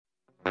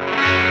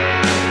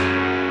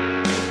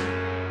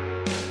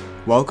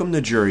Welcome to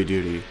Jury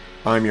Duty.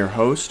 I'm your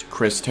host,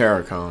 Chris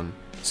Terracone.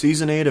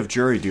 Season 8 of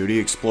Jury Duty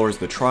explores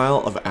the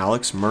trial of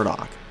Alex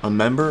Murdaugh, a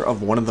member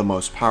of one of the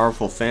most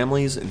powerful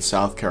families in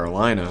South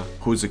Carolina,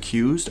 who is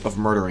accused of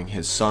murdering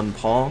his son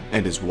Paul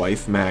and his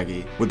wife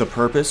Maggie, with the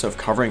purpose of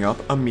covering up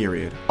a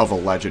myriad of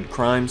alleged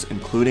crimes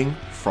including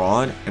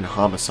fraud and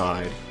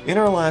homicide. In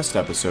our last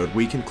episode,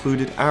 we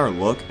concluded our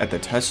look at the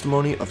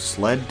testimony of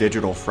SLED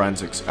digital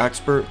forensics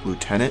expert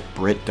Lieutenant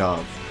Britt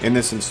Dove. In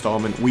this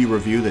installment, we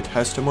review the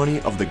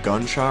testimony of the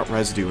gunshot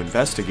residue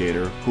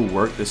investigator who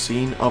worked the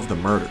scene of the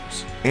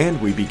murders.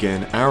 And we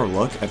begin our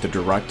look at the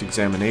direct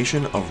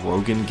examination of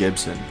Rogan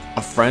Gibson,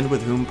 a friend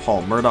with whom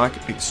Paul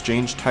Murdaugh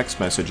exchanged text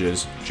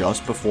messages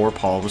just before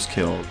Paul was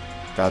killed.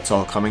 That's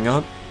all coming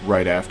up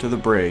right after the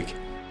break.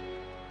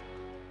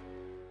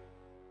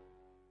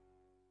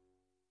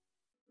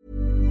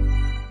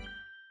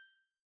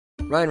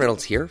 Ryan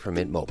Reynolds here from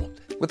Mint Mobile.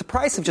 With the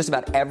price of just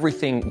about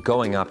everything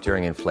going up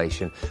during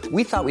inflation,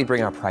 we thought we'd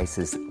bring our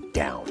prices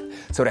down.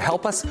 So to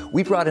help us,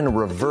 we brought in a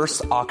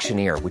reverse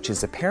auctioneer, which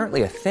is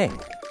apparently a thing.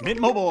 Mint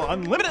Mobile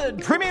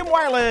Unlimited Premium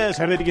Wireless.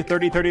 How to get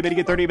 30, 30, bit to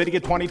get 30, bit to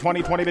get 20,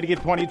 20, 20, bit to get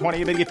 20,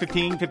 20, bit to get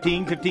 15,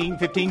 15, 15,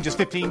 15, just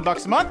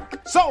 $15 a month?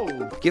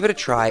 Sold! Give it a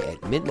try at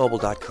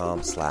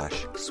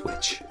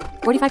mintmobile.com/switch.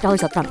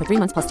 $45 up front for 3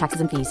 months plus taxes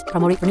and fees.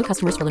 Promo rate for new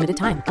customers for limited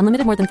time.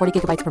 Unlimited more than 40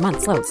 gigabytes per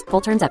month. Slows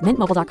full terms at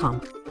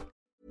mintmobile.com.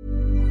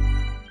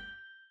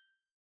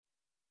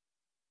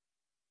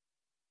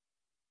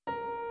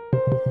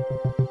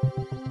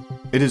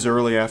 It is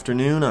early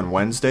afternoon on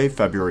Wednesday,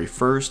 February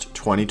 1st,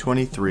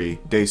 2023,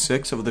 day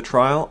 6 of the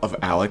trial of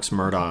Alex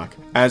Murdaugh.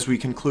 As we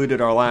concluded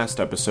our last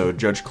episode,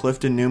 Judge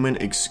Clifton Newman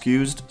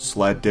excused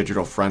SLED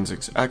digital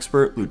forensics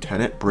expert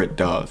Lieutenant Britt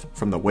Dove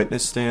from the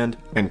witness stand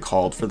and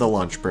called for the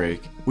lunch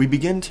break. We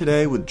begin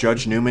today with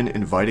Judge Newman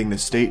inviting the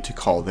state to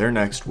call their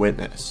next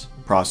witness.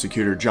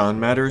 Prosecutor John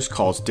Metters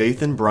calls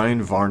Dathan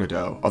Brian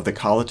Murdaugh of the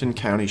Colleton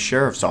County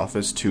Sheriff's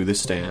Office to the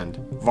stand.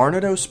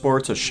 Murdaugh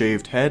sports a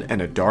shaved head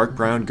and a dark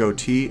brown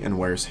goatee and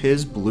wears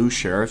his blue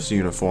sheriff's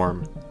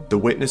uniform. The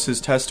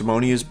witness's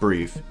testimony is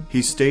brief.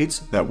 He states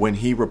that when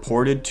he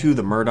reported to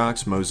the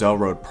Murdaugh's Moselle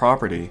Road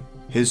property,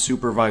 his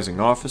supervising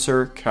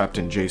officer,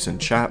 Captain Jason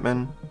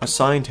Chapman,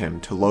 assigned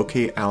him to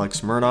locate Alex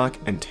Murdaugh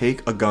and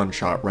take a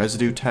gunshot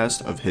residue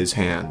test of his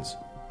hands.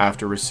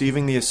 After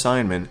receiving the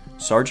assignment,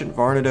 Sergeant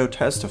Murdaugh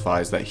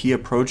testifies that he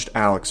approached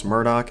Alex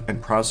Murdaugh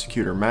and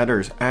Prosecutor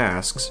Metters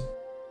asks,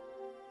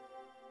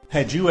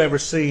 "Had you ever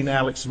seen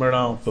Alex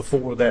Murdaugh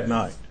before that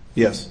night?"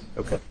 Yes.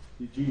 Okay.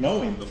 Did you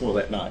know him before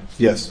that night?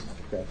 Yes.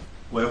 Okay.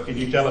 Well, can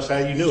you tell us how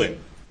you knew him?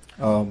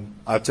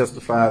 I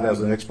testified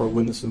as an expert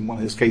witness in one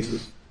of his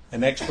cases.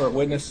 An expert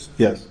witness?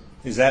 Yes.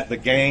 Is that the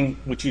gang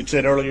which you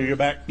said earlier you're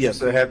back?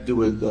 Yes, it had to do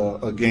with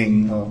a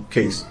gang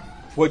case.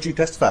 What'd you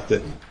testify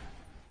to?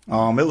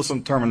 It was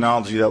some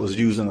terminology that was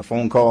used in a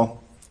phone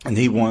call, and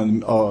he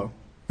wanted,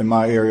 in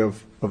my area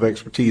of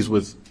expertise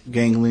with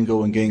gang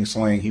lingo and gang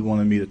slang, he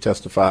wanted me to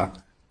testify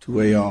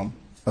to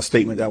a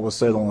statement that was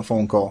said on a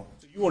phone call.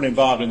 So you weren't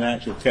involved in the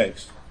actual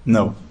case?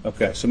 No.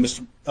 Okay, so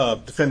Mr.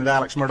 Defendant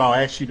Alex Murdaugh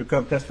asked you to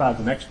come testify as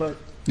an expert?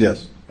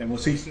 Yes. And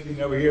was he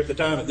sitting over here at the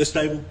time at this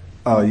table?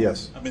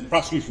 Yes. I mean the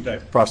prosecution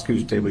table?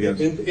 Prosecution table, yes.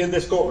 In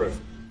this courtroom?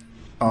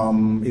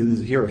 It was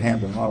here at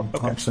Hampton, I'm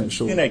 100%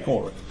 sure. In a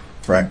courtroom?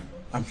 Right.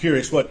 I'm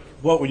curious, what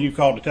were you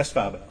called to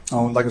testify about?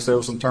 Like I said, there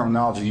was some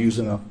terminology used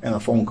in a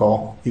phone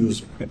call. He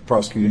was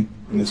prosecuting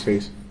in this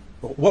case.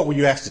 What were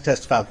you asked to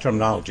testify the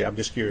terminology? I'm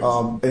just curious.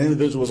 An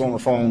individual was on the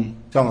phone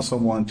telling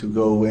someone to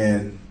go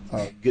and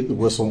get the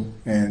whistle,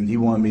 and he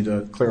wanted me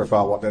to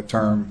clarify what that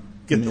term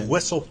Get the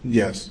whistle?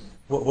 Yes.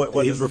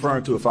 What he was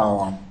referring to a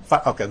firearm.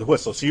 Okay, the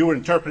whistle. So you were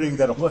interpreting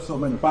that a whistle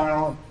meant a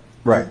firearm?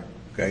 Right.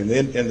 Okay, and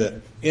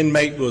the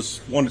inmate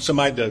wanted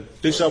somebody to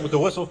do something with the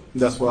whistle?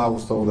 That's what I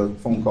was told the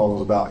phone call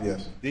was about,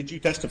 yes. Did you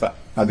testify?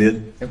 I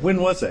did. And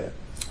when was that?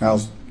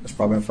 It's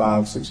probably been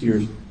 5-6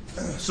 years.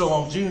 So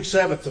on June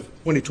 7th of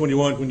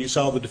 2021, when you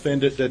saw the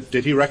defendant,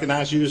 did he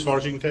recognize you as far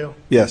as you can tell?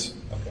 Yes.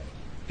 Okay.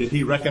 Did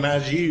he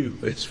recognize you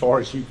as far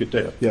as you could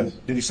tell? Yes.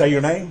 Did he say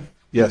your name?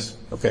 Yes.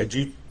 Okay, did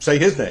you say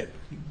his name?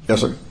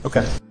 Yes, sir.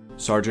 Okay.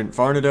 Sergeant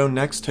Murdaugh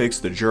next takes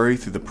the jury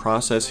through the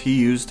process he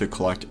used to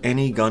collect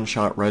any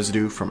gunshot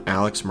residue from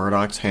Alex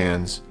Murdaugh's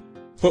hands.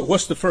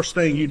 What's the first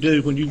thing you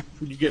do when you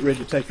get ready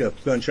to take a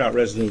gunshot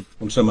residue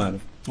from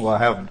somebody? Well, I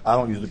have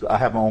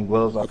my own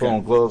gloves. I put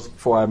on gloves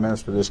before I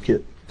administer this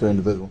kit to the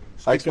individual.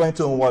 I explain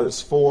to him what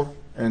it's for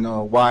and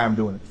why I'm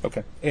doing it.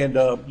 Okay. And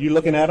you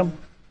looking at him?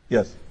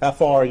 Yes. How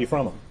far are you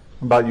from him?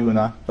 About you and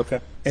I. Okay.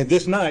 And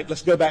this night,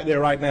 let's go back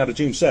there right now to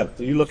June 7th.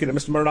 Are you looking at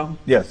Mr. Murdaugh?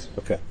 Yes.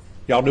 Okay.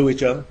 Y'all knew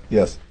each other?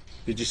 Yes.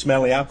 Did you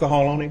smell the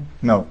alcohol on him?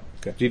 No.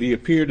 Okay. Did he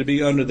appear to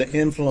be under the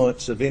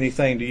influence of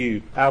anything to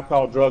you?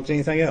 Alcohol, drugs,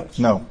 anything else?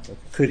 No.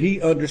 Could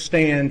he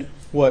understand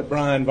what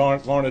Brian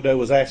Murdaugh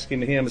was asking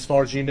to him as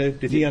far as you knew?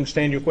 Did he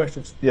understand your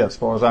questions? Yes, as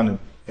far as I knew.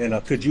 And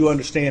could you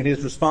understand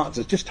his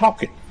responses? Just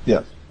talking.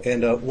 Yes.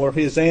 And were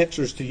his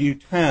answers to you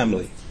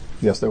timely?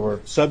 Yes, they were.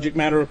 Subject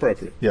matter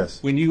appropriate?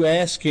 Yes. When you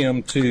asked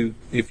him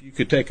if you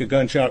could take a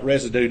gunshot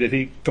residue, did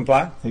he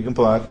comply? He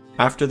complied.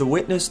 After the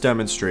witness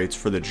demonstrates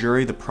for the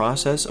jury the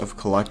process of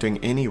collecting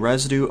any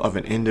residue of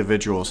an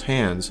individual's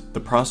hands, the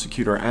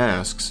prosecutor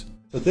asks,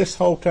 So this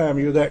whole time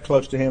you're that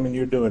close to him and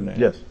you're doing that?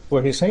 Yes.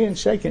 Were his hands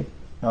shaking?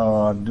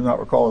 I do not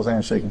recall his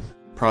hand shaking.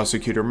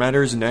 Prosecutor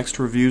Metters next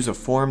reviews a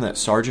form that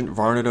Sergeant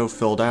Varnado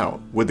filled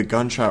out with the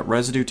gunshot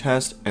residue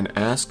test and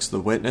asks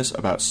the witness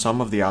about some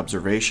of the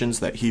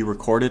observations that he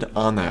recorded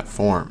on that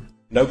form.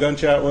 No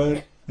gunshot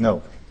wound?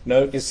 No.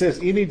 No. It says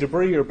any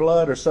debris or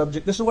blood or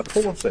subject. This is what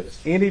the form says.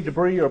 Any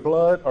debris or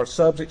blood or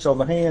subjects on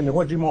the hand, and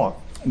what did you mark?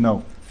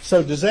 No.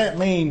 So does that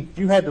mean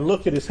you had to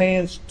look at his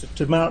hands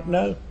to mark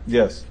no?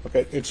 Yes.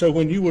 Okay. And so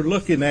when you were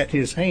looking at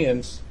his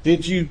hands,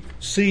 did you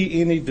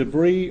see any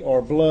debris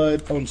or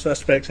blood on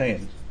suspect's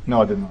hands?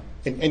 No, I did not.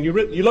 And you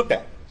looked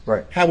at it?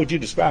 Right. How would you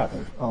describe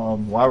it?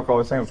 Well, I recall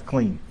his hand was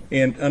clean.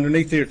 And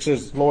underneath there it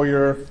says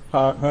lawyer,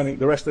 honey,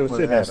 the rest of it Well,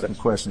 didn't it have has some it.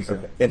 questions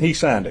there. And he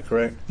signed it,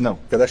 correct? No.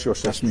 Because that's your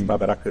signature. My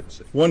bad, I couldn't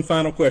see. One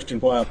final question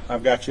while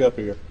I've got you up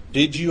here.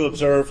 Did you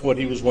observe what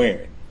he was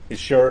wearing? His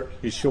shirt,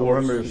 his I shorts,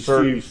 remember his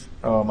shirt. shoes?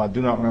 I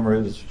do not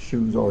remember his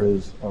shoes or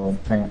his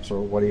pants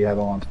or what he had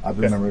on. I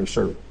do remember his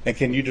shirt. And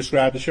can you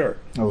describe the shirt?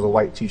 It was a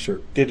white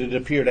T-shirt. Did it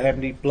appear to have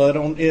any blood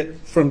on it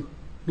from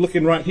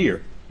looking right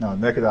here? No,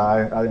 naked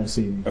eye, I didn't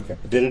see any. Okay.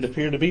 Did it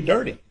appear to be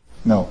dirty?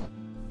 No.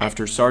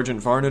 After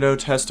Sergeant Varnado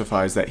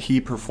testifies that he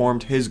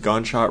performed his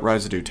gunshot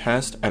residue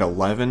test at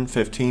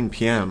 11:15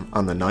 p.m.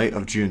 on the night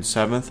of June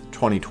 7th,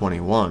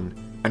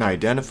 2021, and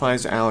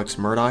identifies Alex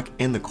Murdaugh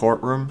in the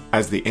courtroom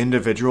as the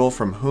individual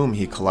from whom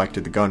he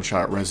collected the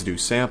gunshot residue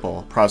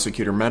sample,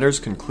 Prosecutor Metters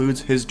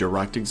concludes his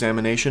direct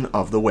examination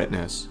of the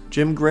witness.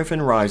 Jim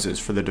Griffin rises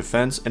for the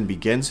defense and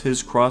begins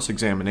his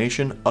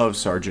cross-examination of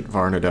Sergeant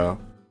Varnado.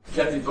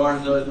 Deputy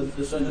Varnado,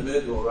 this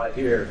individual right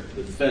here,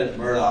 the defendant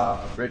Murdaugh,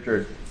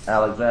 Richard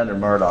Alexander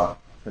Murdaugh,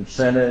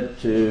 consented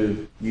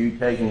to you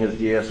taking his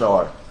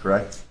DSR,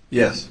 correct?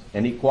 Yes.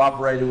 And he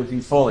cooperated with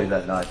you fully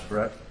that night,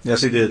 correct?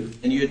 Yes, he did.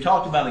 And you had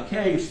talked about a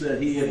case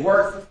that he had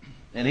worked,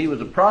 and he was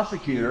a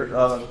prosecutor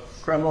of a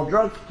criminal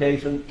drugs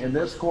case in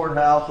this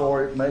courthouse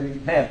or maybe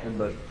Hampton,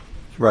 but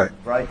Right.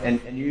 right?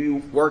 And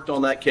you worked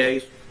on that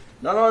case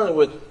not only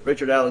with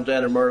Richard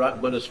Alexander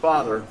Murdaugh, but his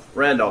father,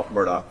 Randolph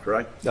Murdaugh,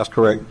 correct? That's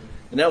correct.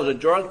 And that was a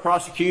drug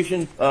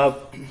prosecution of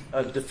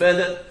a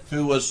defendant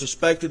who was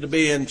suspected to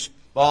be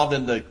involved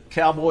in the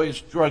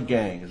Cowboys drug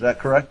gang. Is that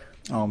correct?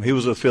 He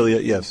was an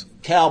affiliate, yes.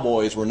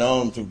 Cowboys were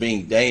known for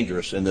being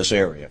dangerous in this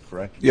area,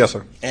 correct? Yes,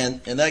 sir.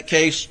 And in that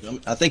case,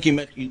 I think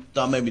you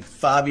thought maybe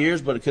 5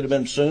 years, but it could have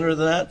been sooner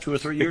than that, 2 or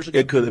 3 years ago?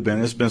 It could have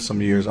been. It's been some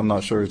years. I'm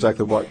not sure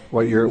exactly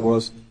what year it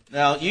was.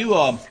 Now, you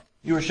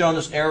were shown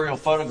this aerial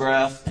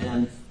photograph,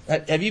 and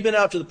have you been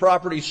out to the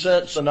property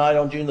since the night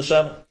on June the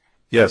 7th?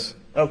 Yes.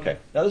 Okay.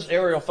 Now, this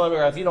aerial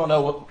photograph, you don't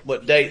know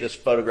what date this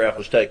photograph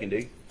was taken, do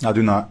you? I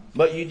do not.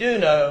 But you do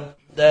know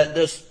that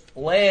this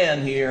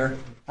land here,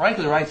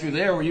 frankly, right through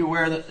there, were you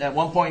aware that at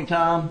one point in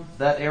time,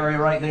 that area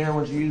right there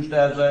was used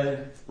as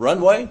a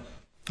runway?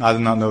 I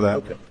did not know that.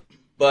 Okay.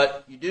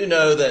 But you do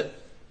know that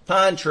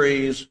pine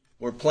trees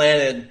were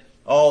planted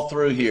all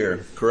through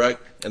here,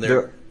 correct? And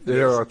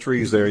There are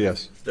trees there,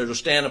 yes. there's a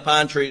stand of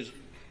pine trees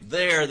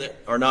there that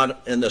are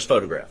not in this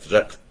photograph. Is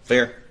that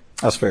fair?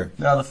 That's fair.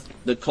 Now,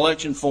 the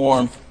collection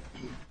form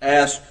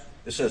asks,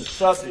 it says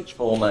subject's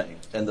full name,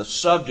 and the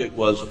subject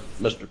was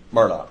Mr.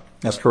 Murdaugh.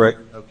 That's correct.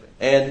 Okay.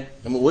 And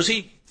was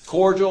he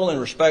cordial and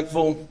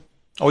respectful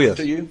Oh, yes.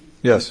 to you?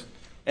 Yes.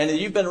 And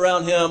you've been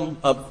around him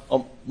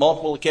on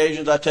multiple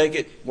occasions, I take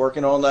it,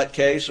 working on that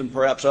case and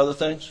perhaps other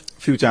things?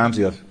 A few times,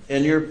 yes.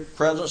 In your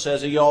presence,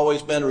 has he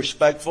always been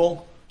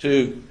respectful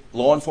to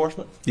law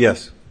enforcement?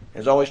 Yes.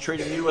 Has always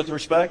treated you with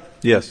respect?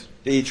 Yes.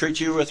 Did he treat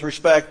you with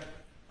respect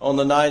on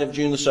the night of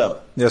June the 7th?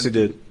 Yes, he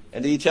did.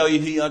 And did he tell you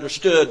he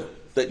understood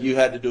that you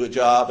had to do a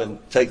job and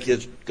take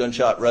his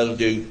gunshot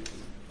residue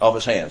off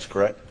his hands,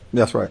 correct?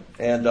 That's right.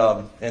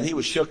 And he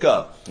was shook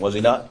up, was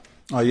he not?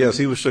 Yes,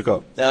 he was shook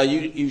up. Now,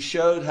 you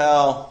showed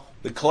how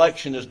the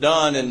collection is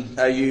done and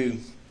how you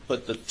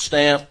put the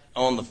stamp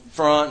on the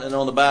front and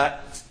on the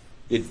back.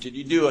 Did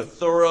you do a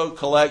thorough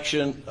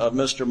collection of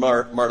Mr.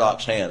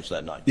 Murdaugh's hands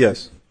that night?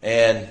 Yes.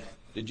 And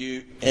did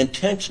you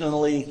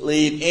intentionally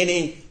leave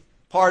any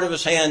part of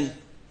his hand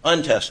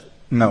untested?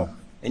 No.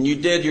 And you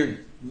did your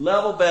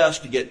level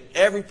best to get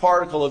every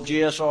particle of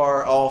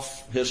GSR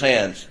off his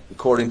hands,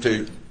 according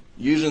to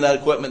using that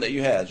equipment that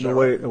you had. The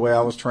way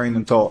I was trained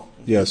and taught,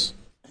 yes.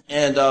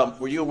 And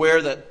were you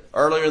aware that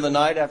earlier in the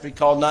night after he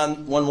called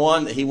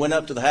 911 that he went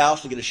up to the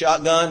house to get a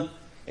shotgun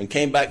and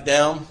came back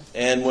down?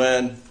 And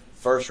when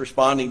first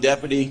responding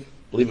deputy,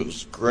 I believe it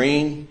was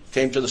Green,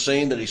 came to the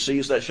scene, that he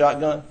seized that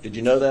shotgun? Did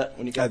you know that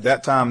when you got At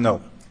that time,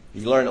 no.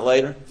 You learned it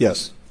later?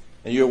 Yes.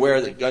 And you're aware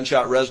that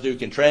gunshot residue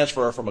can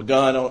transfer from a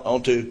gun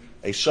onto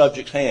a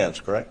subject's hands,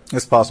 correct?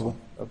 It's possible.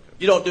 Okay.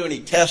 You don't do any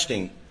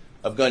testing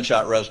of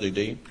gunshot residue,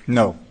 do you?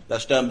 No.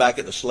 That's done back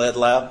at the SLED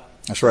lab?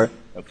 That's right.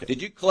 Okay.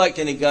 Did you collect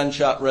any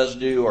gunshot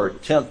residue or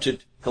attempt to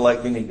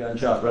collect any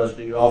gunshot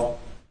residue off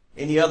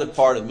Any other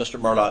part of Mr.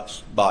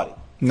 Murdaugh's body?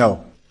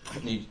 No.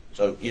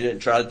 So you didn't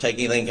try to take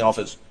anything off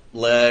his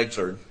legs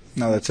or?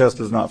 No, the test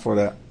is not for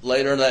that.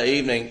 Later in that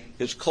evening,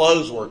 his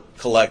clothes were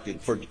collected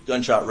for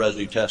gunshot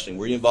residue testing.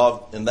 Were you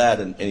involved in that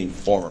in any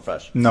form or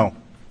fashion? No.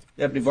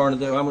 Deputy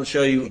Varnadoe, I'm going to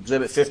show you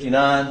Exhibit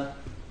 59.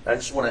 I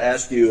just want to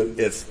ask you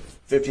if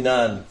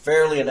 59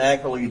 fairly and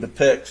accurately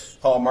depicts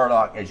Paul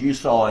Murdaugh as you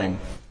saw him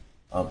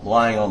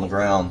lying on the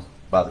ground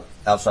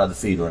outside the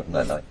feed room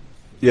that night.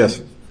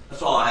 Yes.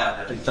 That's all I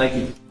have. Thank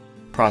you.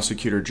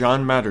 Prosecutor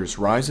John Matters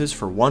rises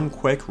for one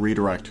quick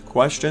redirect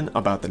question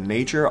about the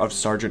nature of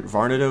Sergeant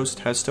Varnadoe's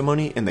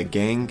testimony in the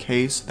gang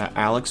case that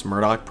Alex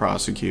Murdaugh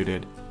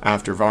prosecuted.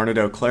 After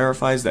Varnadoe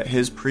clarifies that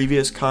his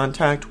previous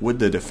contact with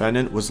the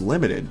defendant was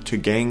limited to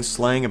gang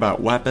slang about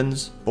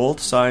weapons, both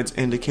sides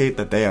indicate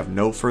that they have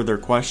no further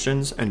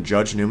questions, and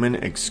Judge Newman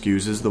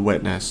excuses the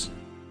witness.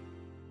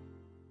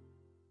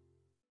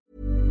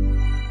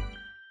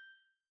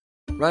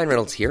 Ryan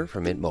Reynolds here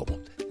from Mint Mobile.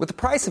 With the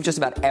price of just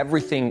about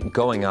everything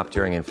going up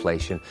during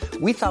inflation,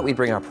 we thought we'd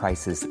bring our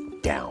prices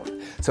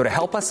down. So to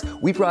help us,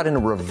 we brought in a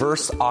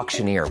reverse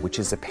auctioneer, which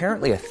is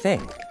apparently a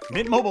thing.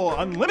 Mint Mobile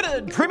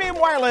Unlimited Premium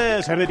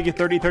Wireless. How to get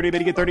 30, 30, bit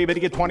to get 30, bit to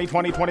get 20,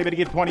 20, 20, bit to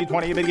get 20,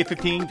 20, bit to get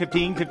 15,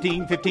 15,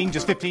 15, 15,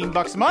 just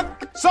 $15 a month?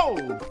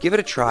 Sold! Give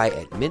it a try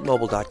at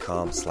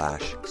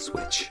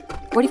mintmobile.com/switch.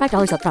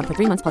 $45 up front for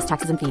 3 months plus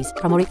taxes and fees.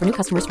 Promo rate for new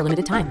customers for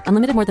limited time.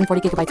 Unlimited more than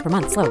 40 gigabytes per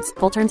month. Slows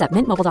full terms at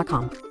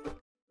mintmobile.com.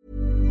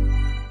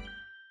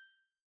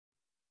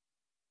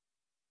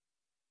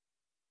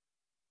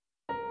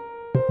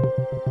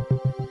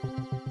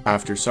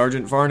 After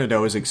Sergeant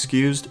Varnadoe is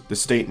excused, the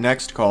state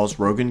next calls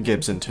Rogan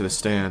Gibson to the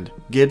stand.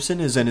 Gibson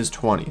is in his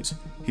 20s.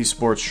 He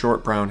sports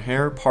short brown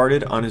hair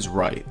parted on his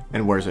right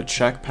and wears a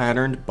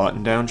check-patterned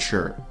button-down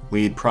shirt.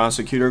 Lead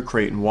prosecutor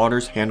Creighton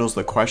Waters handles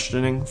the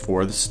questioning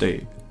for the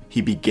state. He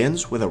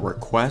begins with a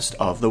request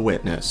of the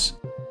witness.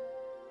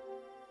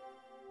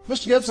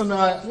 Mr. Gibson,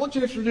 I want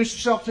you to introduce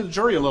yourself to the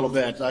jury a little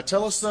bit.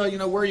 Tell us,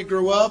 where you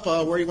grew up,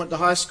 where you went to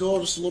high school,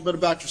 just a little bit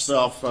about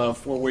yourself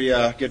before we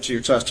get to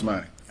your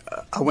testimony.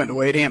 I went to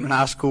Wade Hampton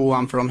High School.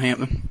 I'm from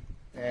Hampton.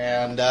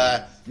 And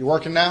you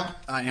working now?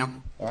 I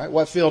am. All right.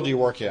 What field do you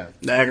work in?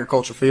 The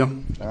agriculture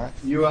field. All right.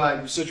 You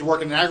said you're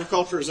working in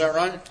agriculture, is that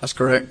right? That's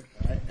correct.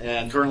 All right.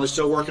 And currently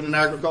still working in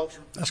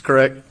agriculture? That's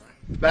correct.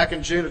 Back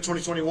in June of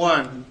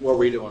 2021, what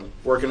were you doing?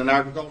 Working in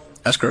agriculture?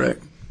 That's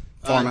correct.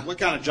 Farming. What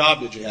kind of job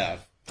did you have?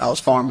 I was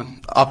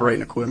farming,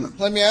 operating equipment.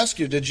 Let me ask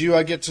you, did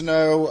you get to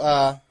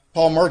know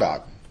Paul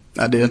Murdaugh?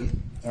 I did.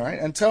 All right.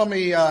 And tell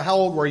me, how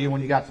old were you when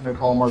you got to know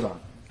Paul Murdaugh?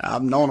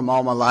 I've known him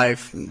all my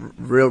life,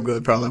 real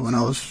good, probably when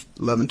I was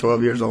 11,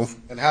 12 years old.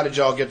 And how did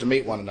y'all get to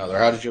meet one another?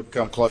 How did you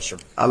become closer?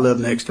 I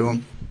lived next to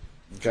him.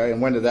 Okay,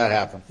 and when did that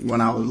happen? When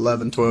I was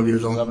 11, 12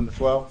 years old. 11 to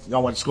 12?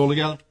 Y'all went to school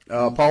together?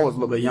 Paul was a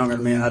little bit younger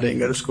than me, and I didn't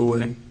go to school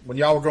with him. When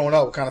y'all were growing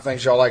up, what kind of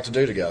things y'all like to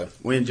do together?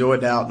 We enjoyed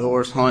the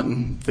outdoors,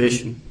 hunting,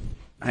 fishing,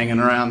 hanging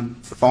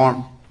around the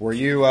farm. Were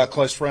you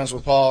close friends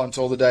with Paul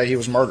until the day he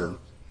was murdered?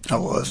 I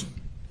was.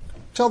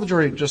 Tell the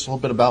jury just a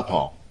little bit about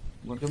Paul.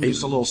 Give me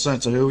just a little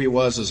sense of who he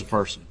was as a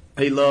person.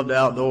 He loved the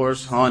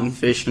outdoors, hunting,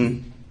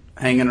 fishing,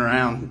 hanging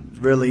around.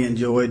 Really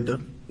enjoyed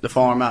the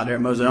farm out there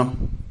at Moselle.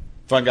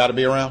 Fun guy to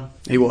be around?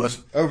 He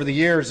was. Over the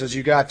years, as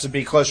you got to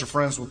be closer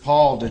friends with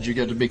Paul, did you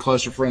get to be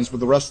closer friends with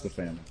the rest of the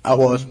family? I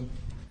was.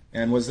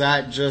 And was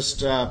that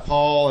just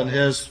Paul and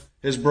his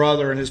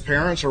brother and his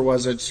parents, or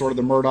was it sort of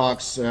the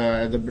Murdaughs,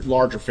 the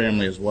larger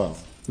family as well?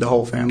 The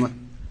whole family.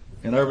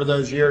 And over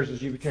those years,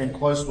 as you became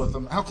close with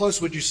them, how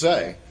close would you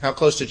say? How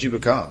close did you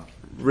become?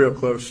 Real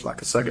close,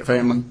 like a second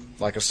family.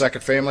 Like a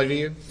second family to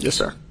you? Yes,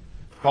 sir.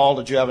 Paul,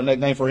 did you have a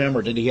nickname for him,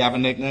 or did he have a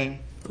nickname?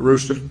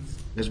 Rooster.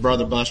 His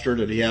brother Buster,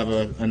 did he have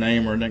a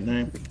name or a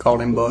nickname?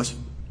 Called him Bus.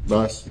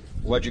 Bus.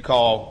 What'd you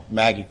call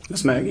Maggie?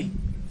 That's Maggie.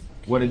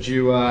 What did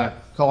you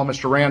call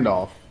Mr.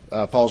 Randolph,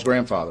 Paul's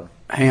grandfather?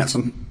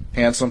 Handsome.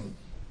 Handsome.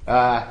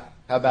 How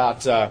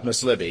about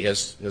Miss Libby,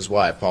 his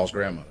wife, Paul's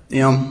grandmother?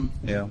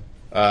 Yeah.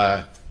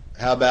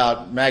 How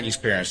about Maggie's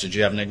parents? Did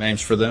you have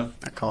nicknames for them?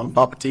 I called him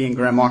Papa T and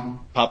Grandma.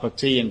 Papa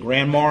T and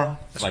Grandma?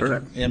 That's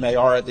correct.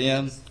 M-A-R at the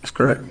end? That's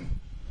correct.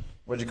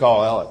 What'd you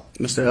call Alec?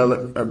 Mr.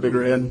 Alec, or Big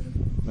Red.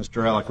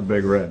 Mr. Alec, or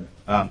Big Red.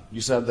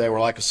 You said they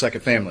were like a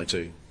second family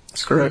to you.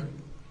 That's correct.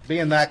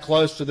 Being that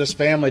close to this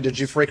family, did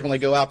you frequently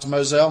go out to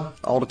Moselle?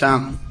 All the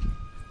time.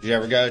 Did you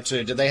ever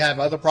did they have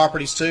other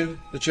properties too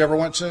that you ever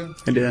went to?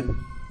 I did.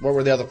 What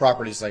were the other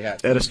properties they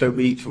had? Edisto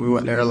Beach, we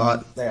went there a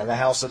lot. Yeah, the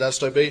house at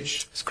Edisto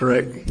Beach? That's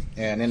correct.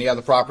 And any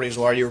other properties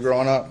while you were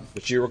growing up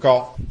that you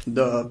recall?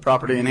 The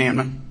property in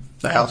Hampton,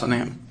 the house in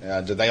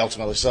Hampton. Did they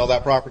ultimately sell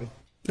that property?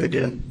 They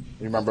did.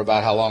 You remember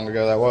about how long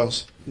ago that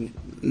was?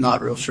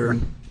 Not real sure.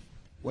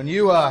 When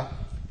you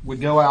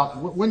would go out,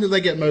 when did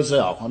they get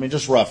Moselle? I mean,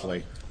 just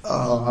roughly.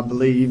 I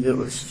believe it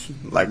was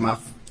like my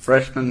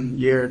freshman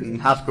year in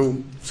high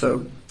school,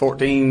 so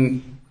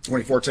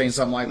 2014,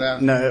 something like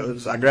that? No,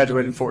 I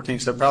graduated in 14,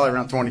 so probably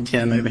around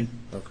 2010 maybe.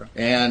 Okay.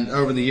 And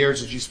over the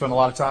years, did you spend a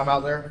lot of time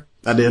out there?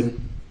 I did.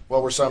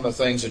 What were some of the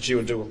things that you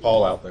would do with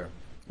Paul out there?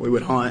 We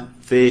would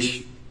hunt,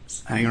 fish,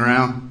 Just hang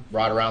around.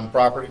 Right around the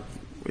property?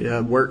 We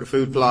work the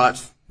food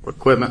plots,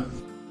 equipment.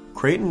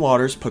 Creighton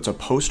Waters puts a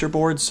poster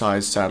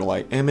board-sized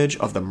satellite image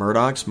of the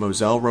Murdaugh's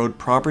Moselle Road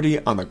property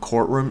on the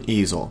courtroom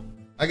easel.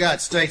 I got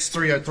States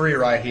 303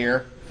 right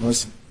here.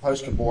 This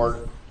poster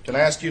board. Can I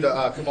ask you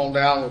to come on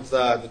down with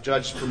the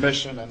judge's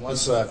permission, and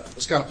let's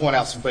kind of point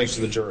out some things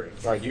to the jury.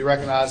 All right, do you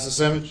recognize this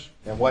image?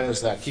 And what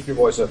is that? Keep your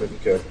voice up if you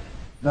could.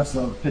 That's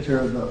a picture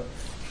of the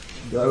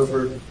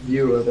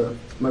overview of the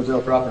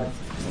Moselle property.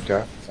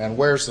 Okay. And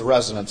where's the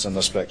residence in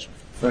this picture?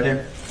 Right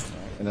here.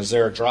 And is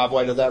there a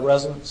driveway to that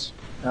residence?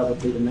 That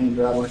would be the main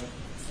driveway.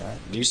 Okay.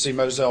 Do you see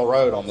Moselle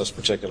Road on this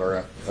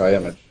particular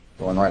image?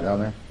 Going right down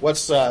there.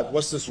 What's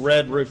this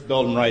red roof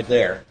building right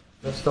there?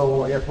 That's the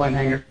old airplane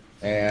hangar.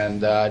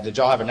 And did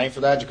y'all have a name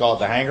for that? Did you call it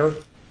the hangar?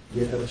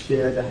 Yeah, the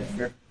shed, the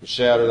hangar. The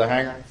shed or the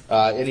hangar?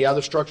 Any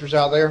other structures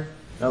out there?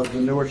 That was the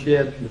newer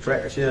shed, the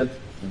tractor shed,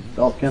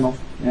 dog kennel,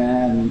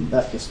 and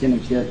that's the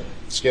skinning shed.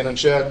 Skinning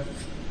shed?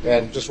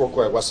 And just real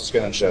quick, what's the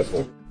skinning shed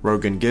for?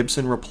 Rogan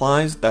Gibson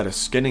replies that a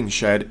skinning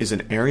shed is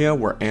an area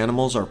where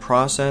animals are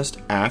processed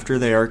after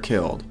they are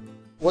killed.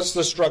 What's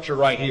the structure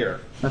right here?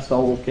 That's the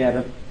old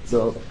cabin,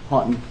 the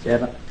hunting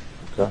cabin.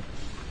 Okay.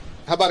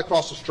 How about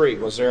across the street?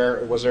 Was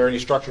there any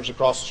structures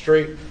across the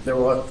street? There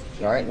was.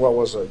 All right. What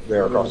was it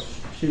there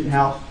across? Shooting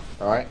house.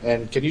 All right.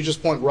 And can you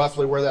just point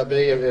roughly where that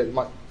be?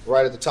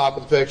 Right at the top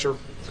of the picture?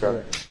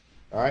 Okay.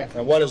 All right.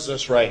 And what is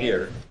this right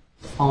here?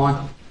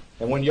 Pond.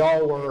 And when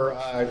y'all were,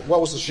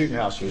 what was the shooting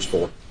house used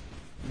for?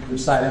 We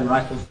sight in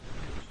rifles,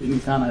 shooting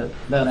kind of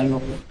that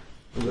angle.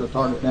 There's a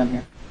target down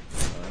here.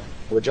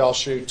 Would y'all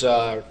shoot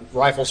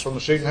rifles from the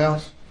shooting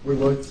house? We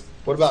would.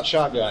 What about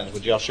shotguns?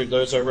 Would y'all shoot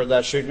those over at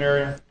that shooting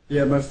area?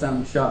 Yeah, most of the time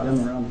we shot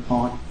them around the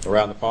pond.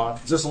 Around the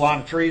pond? Is this a line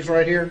of trees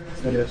right here?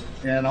 It is.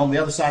 And on the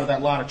other side of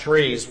that line of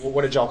trees,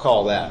 what did y'all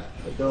call that?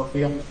 The dove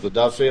field. The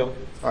dove field?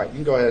 All right, you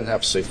can go ahead and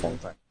have a seat for me.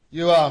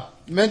 You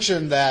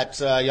mentioned that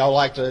y'all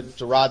like to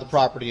ride the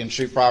property and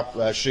shoot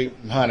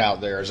and hunt out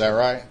there. Is that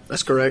right?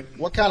 That's correct.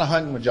 What kind of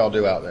hunting would y'all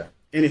do out there?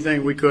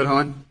 Anything we could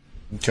hunt.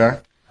 Okay.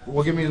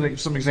 Well, give me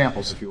some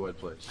examples, if you would,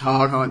 please.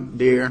 Hog hunt,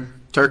 deer,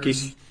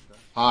 turkeys.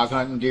 Hog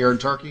hunting, deer, and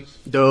turkeys?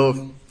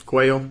 Dove,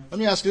 quail. Let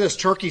me ask you this.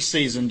 Turkey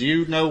season, do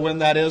you know when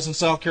that is in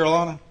South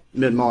Carolina?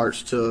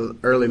 Mid-March to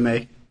early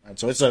May. Right,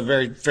 so it's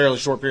a fairly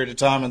short period of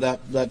time in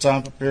that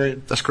time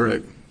period? That's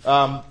correct.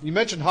 You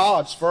mentioned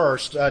hogs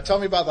first. Tell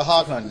me about the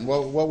hog hunting.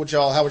 How would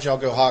y'all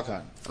go hog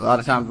hunting? A lot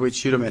of times we'd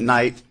shoot them at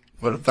night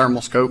with a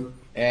thermal scope.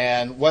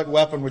 And what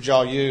weapon would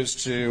y'all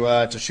use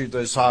to shoot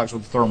those hogs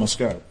with a thermal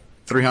scope?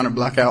 300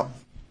 blackout.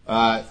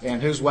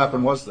 And whose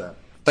weapon was that?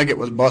 I think it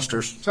was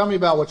Buster's. Tell me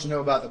about what you know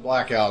about the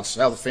blackouts,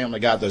 how the family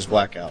got those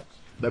blackouts.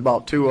 They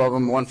bought two of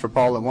them, one for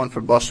Paul and one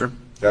for Buster.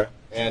 Okay.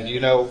 And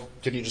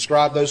can you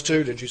describe those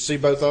two? Did you see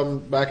both of them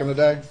back in the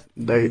day?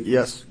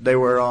 Yes, they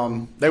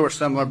were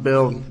similar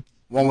build.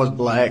 One was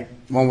black,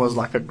 one was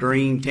like a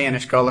green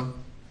tannish color.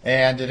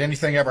 And did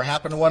anything ever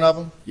happen to one of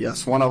them?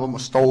 Yes, one of them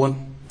was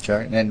stolen.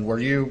 Okay. And were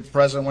you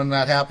present when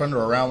that happened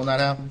or around when that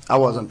happened? I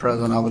wasn't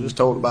present. I was just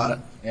told about it.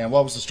 And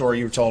what was the story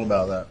you were told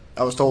about that?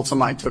 I was told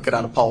somebody took it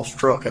out of Paul's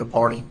truck at a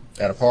party.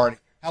 At a party?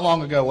 How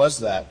long ago was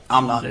that?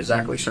 I'm not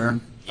exactly sure.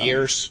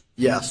 Years?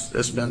 Yes,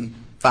 it's been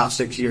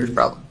 5-6 years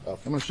probably. I'm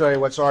going to show you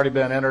what's already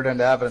been entered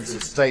into evidence.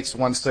 It states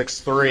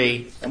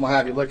 163, and we'll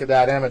have you look at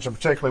that image, and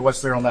particularly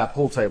what's there on that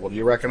pool table. Do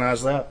you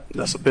recognize that?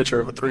 That's a picture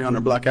of a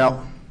 300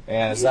 blackout.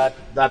 And is that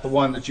the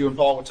one that you and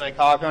Paul would take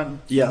hog hunting?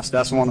 Yes,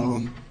 that's one of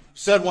them. You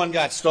said one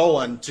got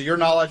stolen. To your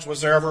knowledge,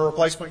 was there ever a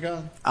replacement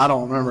gun? I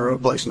don't remember a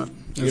replacement.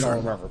 You don't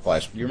remember a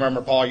replacement. You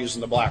remember Paul using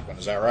the black one,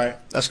 is that right?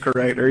 That's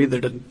correct, or either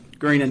the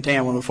green and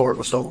tan one before it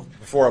was stolen.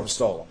 Before it was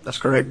stolen? That's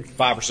correct.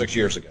 5 or 6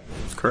 years ago?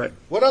 Correct.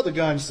 What other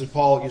guns did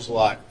Paul use a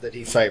lot that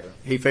he favored?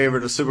 He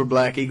favored a Super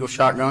Black Eagle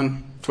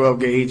shotgun, 12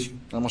 gauge.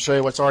 I'm going to show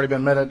you what's already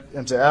been admitted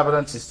into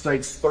evidence. It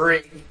states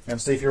 3, and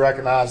see if you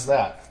recognize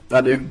that.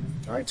 I do.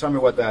 All right, tell me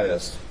what that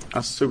is.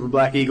 That's a Super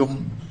Black Eagle.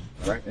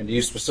 All right, and do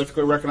you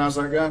specifically recognize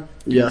that gun?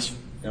 Yes.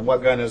 And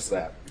what gun is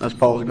that? That's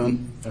Paul's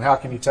gun. And how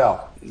can you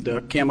tell?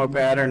 The camo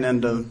pattern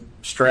and the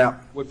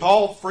strap. Would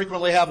Paul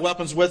frequently have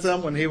weapons with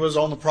him when he was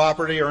on the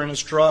property or in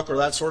his truck or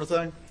that sort of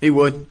thing? He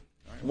would.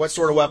 What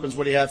sort of weapons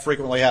would he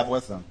frequently have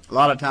with him? A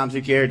lot of times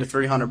he carried the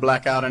 300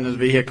 blackout in his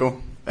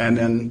vehicle, and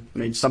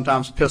then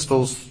sometimes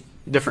pistols,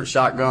 different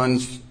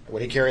shotguns.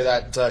 Would he carry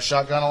that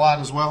shotgun a lot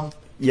as well?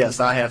 Yes,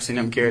 I have seen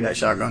him carry that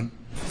shotgun.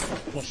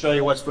 We'll show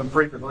you what's been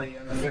frequently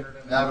entered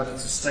in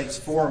evidence. It states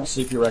 4, and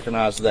see if you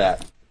recognize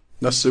that.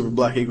 That's Super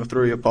Black Eagle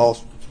 3 of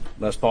Paul's.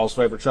 That's Paul's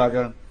favorite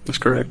shotgun? That's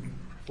correct.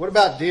 What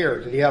about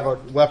deer? Did he have a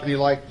weapon he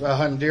liked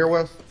hunting deer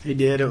with? He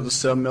did. It was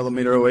a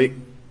 7mm 08.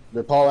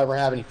 Did Paul ever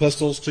have any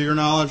pistols, to your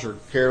knowledge, or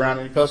carry around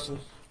any pistols?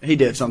 He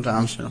did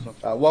sometimes.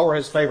 Yeah. What were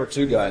his favorite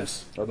 2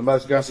 guns, or the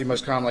most guns he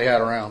most commonly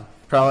had around?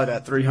 Probably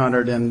that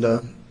 300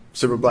 and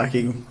Super Black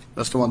Eagle.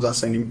 That's the ones I've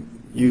seen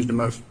him use the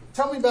most.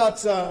 Tell me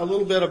about a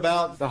little bit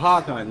about the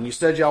hog hunting. You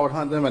said y'all would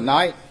hunt them at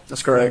night?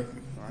 That's correct.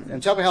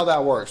 And tell me how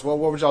that works. What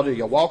would y'all do?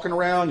 Y'all walking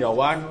around? Y'all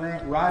riding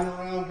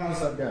around? How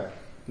does that go?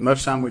 Most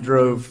of the time we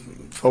drove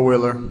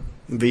 4-wheeler,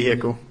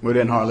 vehicle. We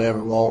didn't hardly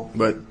ever walk,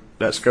 but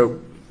that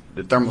scope,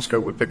 the thermal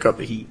scope, would pick up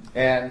the heat.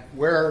 And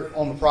where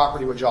on the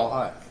property would y'all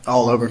hunt?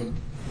 All over.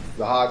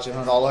 The hogs you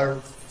hunt all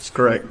over? That's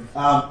correct.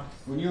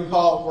 When you and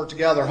Paul were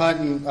together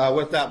hunting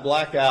with that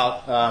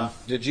blackout,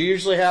 did you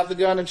usually have the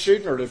gun and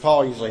shooting, or did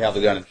Paul usually have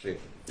the gun and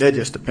shooting? It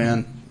just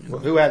depends. Well,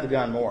 who had the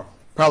gun more?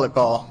 Probably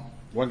Paul.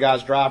 One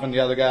guy's driving, the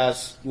other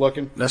guy's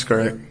looking? That's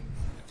correct.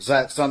 Is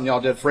that something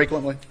y'all did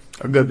frequently?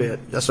 A good bit,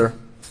 yes, sir.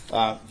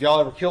 If y'all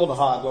ever killed a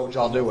hog, what would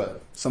y'all do with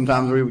it?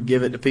 Sometimes we would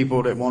give it to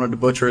people that wanted to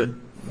butcher it.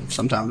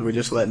 Sometimes we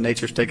just let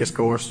nature take its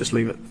course, just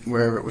leave it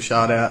wherever it was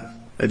shot at.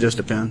 It just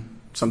depends.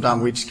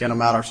 Sometimes we just skin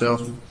them out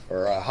ourselves.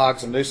 Are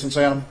hogs a nuisance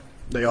animal?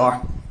 They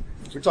are.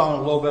 We're talking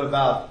a little bit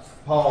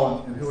about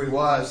Paul and who he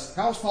was.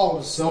 How was Paul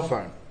with his cell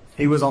phone?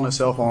 He was on his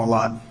cell phone a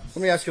lot.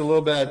 Let me ask you a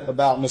little bit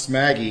about Miss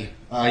Maggie.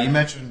 You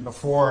mentioned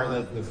before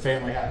that the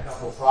family had a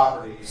couple of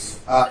properties.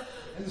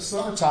 In the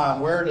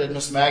summertime, where did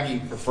Miss Maggie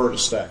prefer to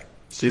stay?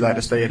 She liked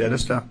to stay at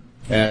Edisto.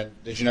 And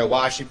did you know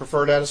why she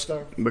preferred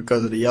Edisto?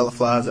 Because of the yellow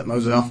flies at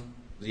Moselle.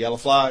 The yellow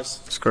flies?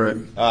 That's correct.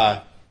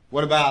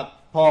 What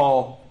about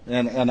Paul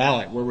and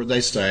Alec? Where would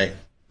they stay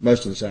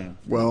most of the time?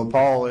 Well,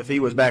 Paul, if he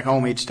was back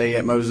home, he'd stay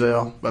at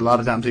Moselle, but a lot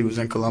of times he was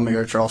in Columbia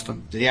or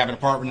Charleston. Did he have an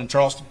apartment in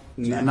Charleston?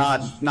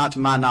 Not to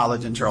my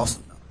knowledge in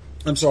Charleston.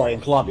 I'm sorry, in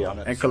Columbia.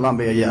 In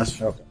Columbia,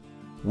 yes. Okay.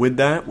 With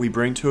that, we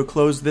bring to a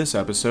close this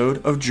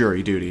episode of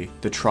Jury Duty,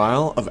 the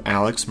trial of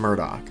Alex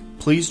Murdaugh.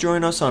 Please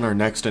join us on our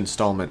next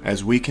installment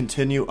as we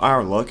continue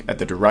our look at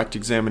the direct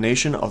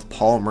examination of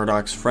Paul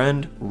Murdaugh's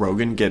friend,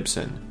 Rogan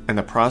Gibson, and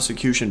the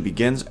prosecution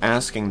begins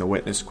asking the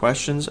witness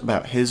questions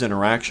about his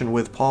interaction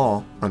with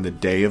Paul on the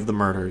day of the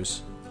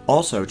murders.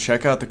 Also,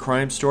 check out the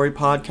Crime Story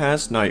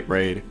podcast Night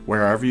Raid,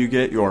 wherever you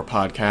get your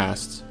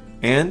podcasts.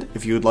 And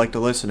if you would like to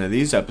listen to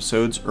these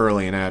episodes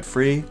early and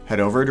ad-free,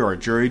 head over to our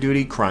Jury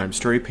Duty Crime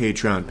Story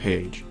Patreon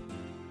page.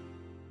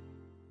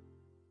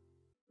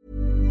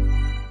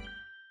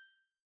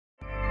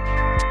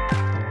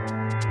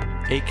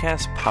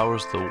 Acast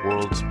powers the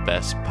world's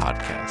best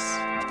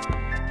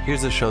podcasts.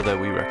 Here's a show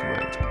that we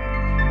recommend.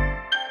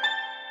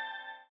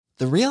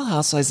 The Real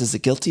Housewives is a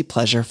guilty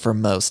pleasure for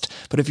most,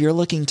 but if you're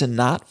looking to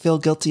not feel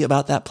guilty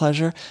about that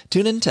pleasure,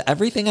 tune in to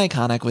Everything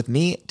Iconic with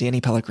me,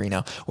 Danny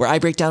Pellegrino, where I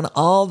break down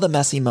all the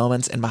messy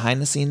moments and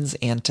behind-the-scenes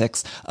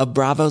antics of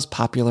Bravo's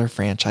popular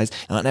franchise.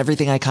 And on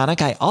Everything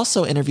Iconic, I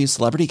also interview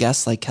celebrity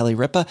guests like Kelly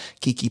Ripa,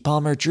 Keke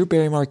Palmer, Drew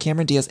Barrymore,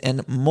 Cameron Diaz,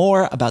 and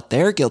more about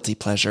their guilty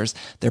pleasures,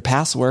 their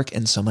past work,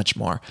 and so much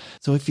more.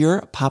 So if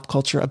you're pop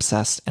culture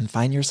obsessed and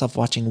find yourself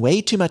watching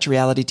way too much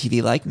reality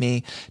TV like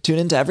me, tune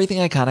into Everything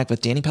Iconic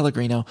with Danny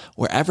Pellegrino,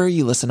 wherever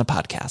you listen to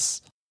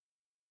podcasts.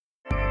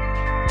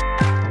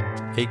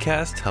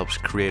 Acast helps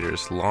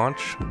creators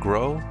launch,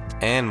 grow,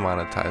 and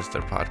monetize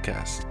their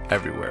podcasts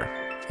everywhere.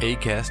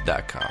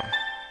 Acast.com.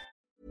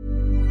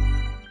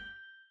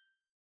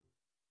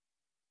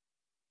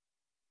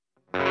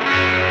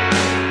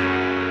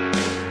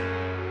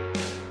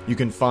 You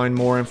can find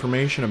more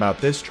information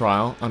about this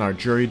trial on our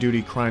Jury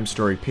Duty Crime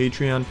Story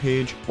Patreon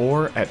page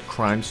or at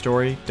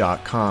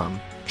crimestory.com.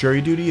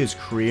 Jury Duty is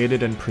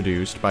created and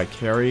produced by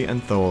Carrie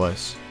and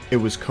Tholis. It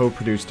was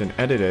co-produced and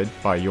edited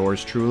by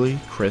yours truly,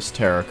 Chris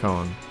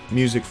Terracone.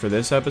 Music for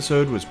this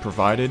episode was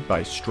provided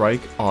by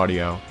Strike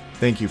Audio.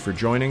 Thank you for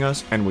joining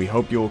us, and we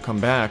hope you will come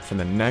back for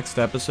the next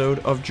episode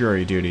of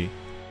Jury Duty.